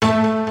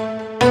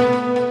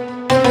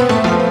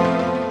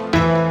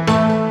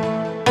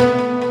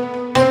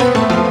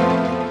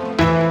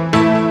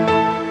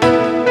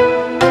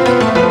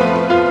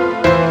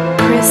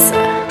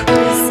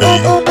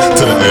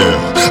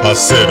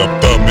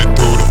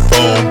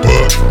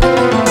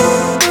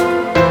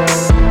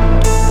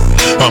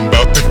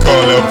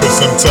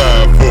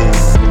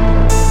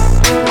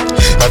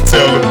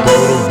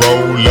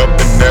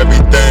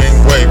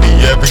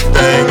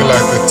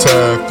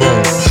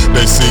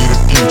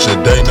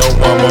know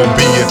I'm gonna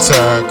be a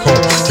tycoon.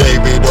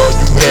 Gave it all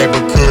you had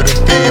but couldn't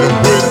feed him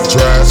with a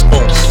dry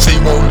spoon. She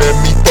won't let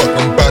me fuck,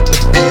 I'm about to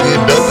beat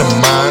it up to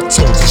my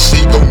tunes. And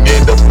she gon'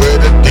 end up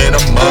with it than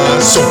a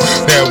monsoon.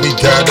 Now we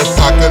got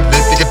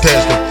apocalyptic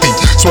catastrophe.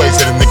 Sway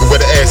to the nigga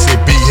with the acid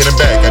B, hit him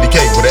back, IDK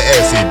with the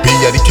acid B,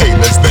 IDK,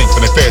 let's think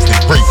for the fast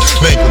and free.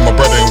 Link with my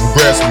brother and we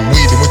grab some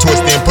weed, and we twist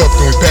and puff,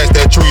 and we pass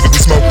that tree, then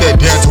we smoke that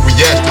down till we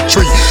ash the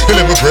tree. He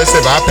live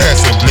aggressive, I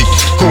passively.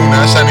 Cool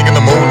now, shining in the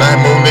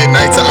moonlit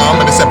nights are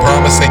ominous and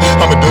promising.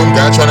 I'm a doom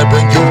guy trying to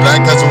bring you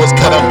light, cause it was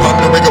cut up,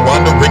 pondering,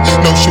 wandering.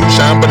 No shoe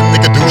shine, but a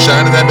nigga do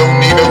shine, and I don't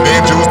need no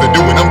damn jewels to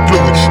do it. I'm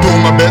fluid,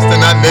 doing my best,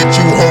 and I let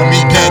you hold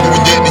me down, you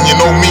and yet, and you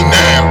know me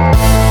now.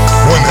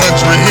 100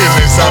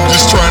 healings, I'm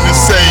just trying to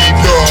save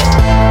y'all,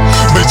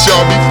 but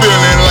y'all be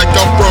feeling like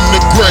I'm from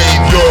the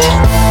grave, y'all.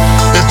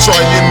 If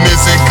trying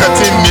isn't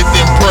cutting it,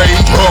 then pray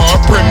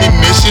hard.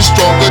 Premonition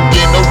stronger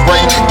than the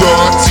rain,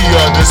 dog. See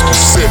all this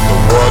Pacific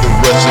water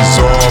rushes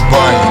on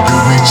by, and you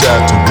reach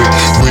out to it.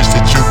 Wish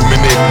that you could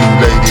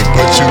manipulate it,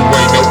 but you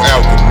ain't no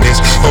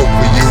alchemist. Hope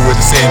for you it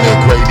is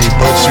integrated,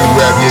 but you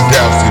have your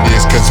doubts to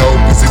this, cause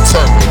hope is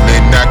eternal,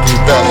 and I can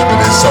vouch for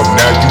this. So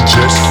now you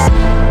just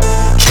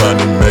trying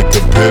to make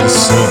a bit of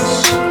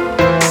sense.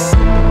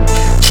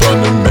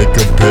 Trying to make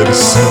a bit of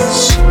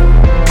sense.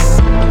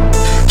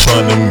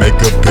 Trying to make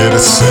a bit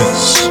of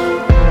sense.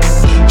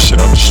 Shit,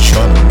 I'm just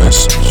trying to make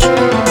some shit.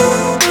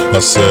 I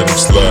said I'm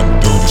sliding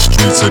through the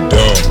streets of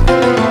dawn.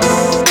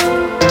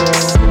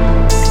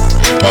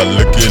 I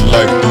look it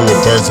like through a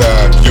bird's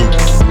eye view.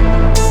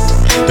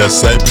 That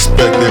same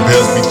perspective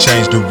helps me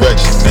change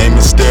direction. Aim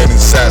instead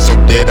inside so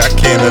that I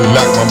can't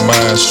unlock my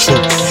mind's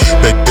truth.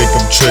 They think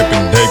I'm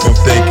tripping, they gon'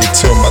 think it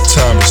till my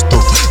time is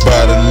through.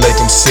 By the lake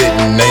I'm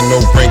sitting, ain't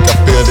no rink, I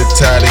feel it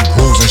tight, it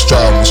grooves and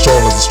striving.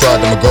 Strollers and stride,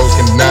 my goals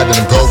get denied,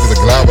 them go, cause I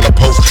glide while I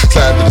post.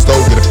 Slide to the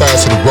stove, get a fire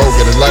to the road,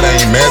 get a light, I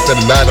ain't mad to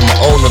the light of my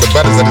own. Other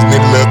bodies, I just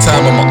need a little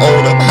time on my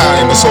own. Up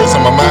high in my soul,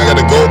 so my mind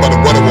gotta go by the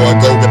water where I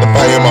go. Got the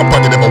fire in my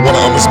pocket, if I wanna,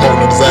 I'ma smoke,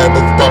 no desire,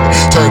 but for profit.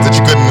 Turns that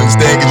you couldn't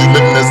understand, cause you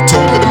living as a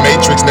tool of the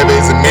matrix. Never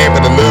is a man,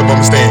 but I love,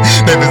 understand.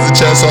 Never is a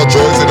child, saw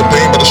joys of the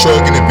pain, but I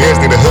shrug in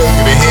advance. Need a hug,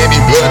 need a hand,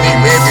 need blood, need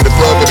land, need a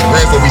plug with a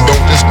grand, but we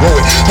don't just grow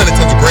it. 100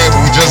 times a grand,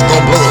 but we just gon'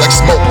 blow it like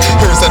smoke.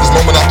 Here inside this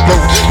moment I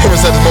float, here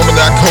inside this moment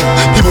I cope.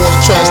 People wanna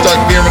try and start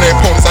fearing their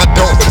opponents, I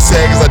don't, but it's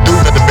sad as I do.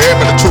 Not the bad,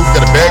 but the truth,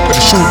 got a bag for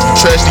the shoot, the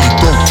trash that you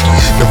through.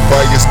 The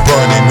fire's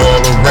burning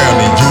all around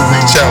and you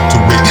reach out to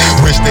it.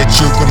 Wish that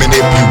you could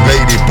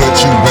manipulate it, but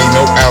you ain't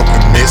no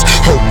alchemist.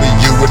 Hoping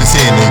you would have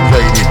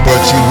integrated,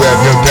 but you have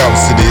your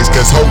doubts to this,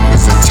 cause hope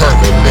is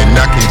eternal and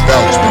I can't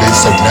vouch for this.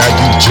 So now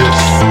you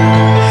just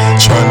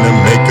trying to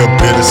make a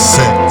bit of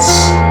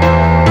sense.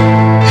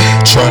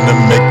 Trying to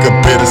make a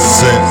bit of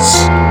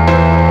sense.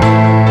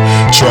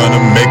 Trying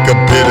to make a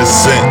bit of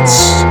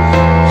sense.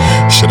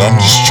 Shit, I'm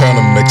just trying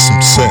to make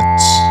some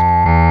sense.